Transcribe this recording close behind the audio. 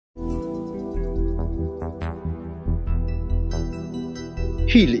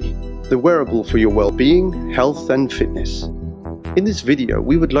Healy, the wearable for your well-being, health and fitness. In this video,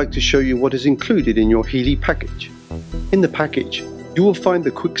 we would like to show you what is included in your Healy package. In the package, you will find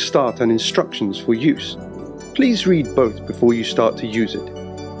the quick start and instructions for use. Please read both before you start to use it.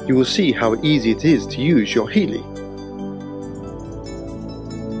 You will see how easy it is to use your Healy.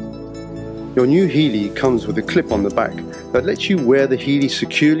 Your new Healy comes with a clip on the back that lets you wear the Healy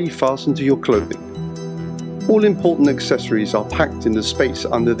securely fastened to your clothing. All important accessories are packed in the space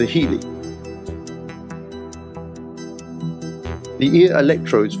under the Healy. The ear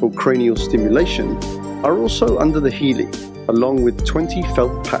electrodes for cranial stimulation are also under the Healy, along with 20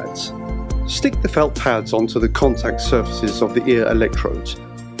 felt pads. Stick the felt pads onto the contact surfaces of the ear electrodes.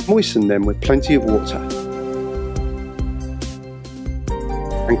 Moisten them with plenty of water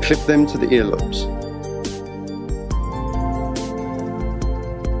and clip them to the earlobes.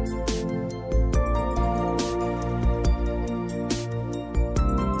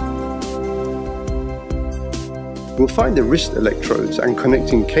 You will find the wrist electrodes and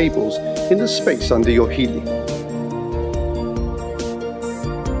connecting cables in the space under your Healy.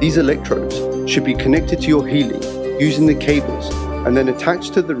 These electrodes should be connected to your Healy using the cables and then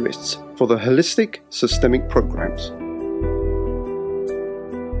attached to the wrists for the holistic systemic programs.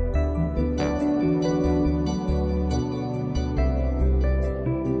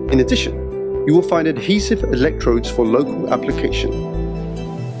 In addition, you will find adhesive electrodes for local application.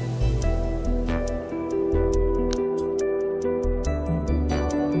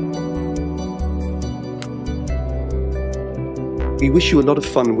 We wish you a lot of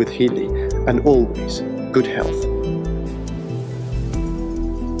fun with Healy and always good health.